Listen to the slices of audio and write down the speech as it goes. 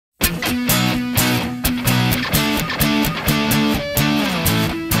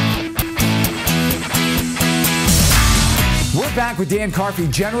back with Dan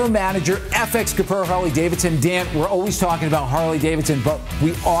Carfi, General Manager, FX Caprara Harley-Davidson. Dan, we're always talking about Harley-Davidson, but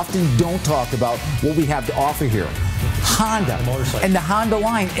we often don't talk about what we have to offer here. Honda and the Honda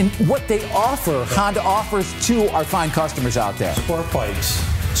line and what they offer, Honda offers to our fine customers out there. Sport bikes,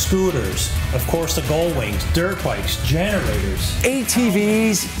 scooters, of course the Gold Wings, dirt bikes, generators,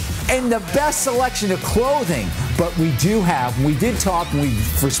 ATVs, and the best selection of clothing. But we do have, we did talk,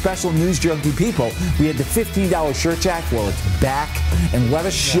 for special news junkie people, we had the $15 shirt jack. Well, it's back, and let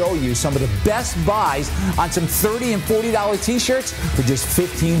us show you some of the best buys on some $30 and $40 t-shirts for just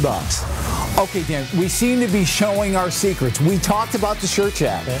 15 bucks. Okay, Dan, we seem to be showing our secrets. We talked about the shirt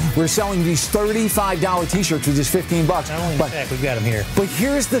jack. Okay. We're selling these $35 t-shirts for just 15 bucks. Not only that, we've got them here. But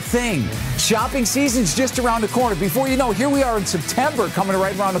here's the thing. Shopping season's just around the corner. Before you know, here we are in September coming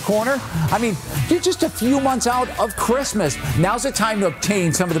right around the corner. I mean, you're just a few months out of Christmas. Now's the time to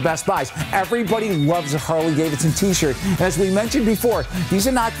obtain some of the best buys. Everybody loves a Harley-Davidson t-shirt. And as we mentioned before, these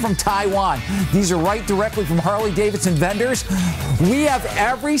are not from Taiwan. These are right directly from Harley-Davidson vendors. We have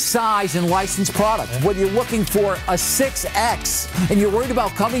every size and licensed product. Whether you're looking for a 6X and you're worried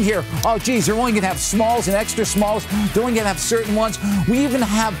about coming here, oh geez, they're only going to have smalls and extra smalls. They're only going to have certain ones. We even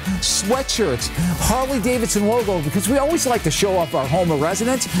have sweatshirts, Harley-Davidson logo, because we always like to show off our home of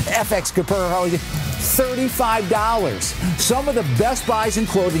residence. FX Caprara Harley-Davidson, $35. Some of the best buys in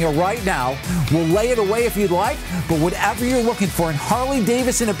clothing are right now. We'll lay it away if you'd like, but whatever you're looking for in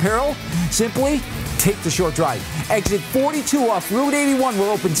Harley-Davidson apparel, simply take the short drive. Exit 42 off Route 81.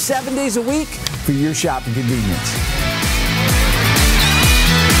 We're open 7 days a week for your shopping convenience.